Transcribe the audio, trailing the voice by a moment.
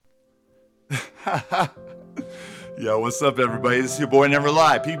Yo, what's up, everybody? This is your boy Never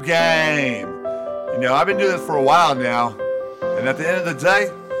Lie, Peep Game. You know, I've been doing this for a while now, and at the end of the day,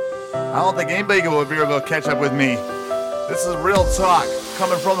 I don't think anybody will be able to catch up with me. This is real talk,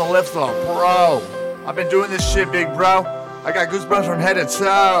 coming from the lips of a pro. I've been doing this shit, big bro. I got goosebumps from head to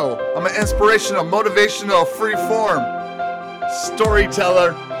toe. I'm an inspirational, motivational, freeform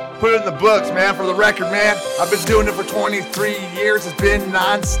storyteller. Put it in the books, man, for the record, man. I've been doing it for 23 years. It's been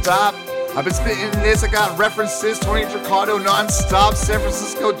non-stop. I've been spitting this. I got references. Tony Tricato non-stop. San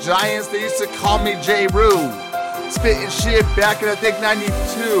Francisco Giants. They used to call me J. Rue. Spitting shit back in, I think,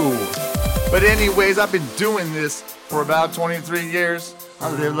 92. But anyways, I've been doing this for about 23 years.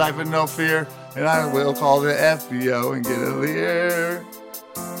 I live life with no fear. And I will call the FBO and get a leer.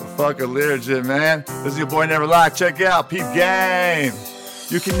 Fuck a legit, man. This is your boy Never Lie. Check out Peep Game.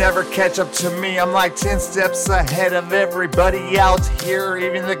 You can never catch up to me. I'm like 10 steps ahead of everybody out here.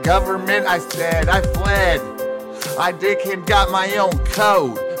 Even the government, I said, I fled. I dick and got my own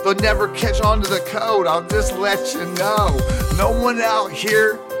code. They'll never catch on to the code. I'll just let you know. No one out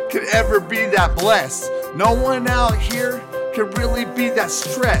here could ever be that blessed. No one out here can really be that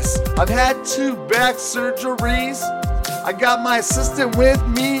stressed. I've had 2 back surgeries. I got my assistant with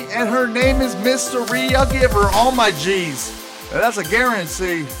me, and her name is Mystery. I'll give her all my G's, and that's a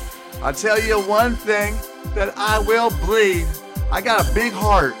guarantee. I'll tell you one thing, that I will bleed. I got a big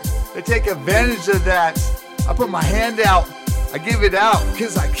heart. They take advantage of that. I put my hand out. I give it out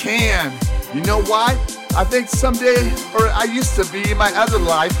because I can. You know why? I think someday, or I used to be in my other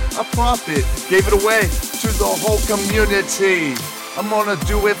life, a prophet. Gave it away to the whole community. I'm gonna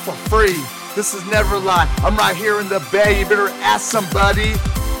do it for free. This is Never Lie. I'm right here in the Bay. You better ask somebody.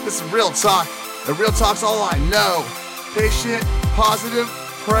 This is real talk. And real talk's all I know. Patient, positive,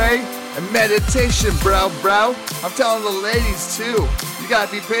 pray, and meditation, bro. I'm telling the ladies too. You gotta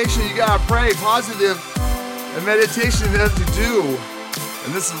be patient. You gotta pray, positive, and meditation as you do.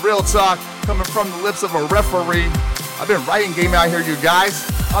 And this is real talk coming from the lips of a referee. I've been writing game out here, you guys.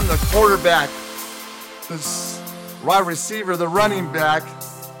 I'm the quarterback, the wide receiver, the running back,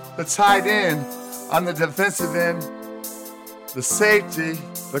 the tight end, I'm the defensive end, the safety,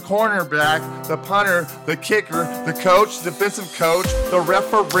 the cornerback, the punter, the kicker, the coach, defensive coach, the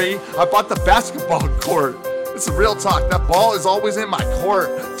referee. I bought the basketball court. This is real talk. That ball is always in my court.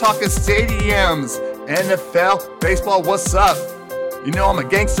 Talking stadiums, NFL, baseball, what's up? You know I'm a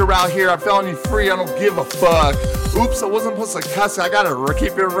gangster out here. I'm felony free. I don't give a fuck. Oops, I wasn't supposed to cuss. I gotta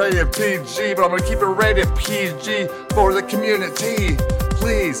keep it rated PG, but I'm gonna keep it rated PG for the community.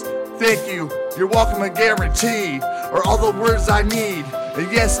 Please, thank you. You're welcome and guaranteed. Are all the words I need.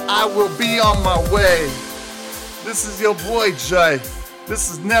 And yes, I will be on my way. This is your boy Jay. This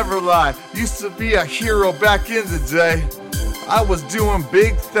is Never Lie. Used to be a hero back in the day. I was doing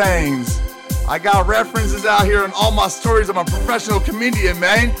big things. I got references out here in all my stories. I'm a professional comedian,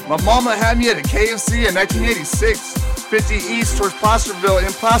 man. My mama had me at a KFC in 1986. 50 East towards Placerville,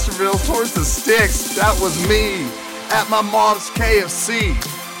 in Placerville towards the Sticks. That was me at my mom's KFC.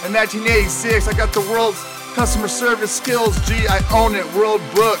 In 1986, I got the world's customer service skills. G, I own it. World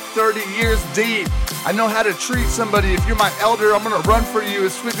book, 30 years deep. I know how to treat somebody. If you're my elder, I'm gonna run for you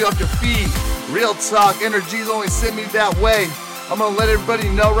and sweep you off your feet. Real talk, energies only sent me that way. I'm gonna let everybody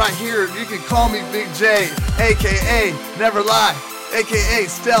know right here, you can call me Big J, aka Never Lie, aka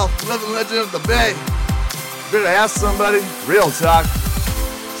Stealth, living legend of the Bay. Better ask somebody, real talk.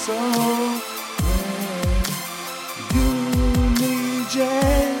 So when you need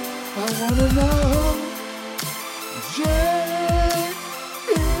Jay, I wanna know, Jay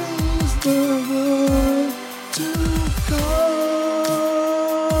is the one to call.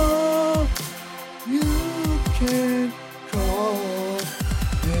 You can call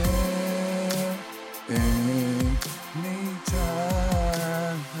anytime.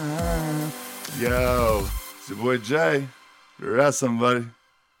 Yo, it's your boy Jay. You're at somebody.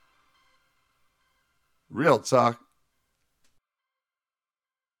 Real talk.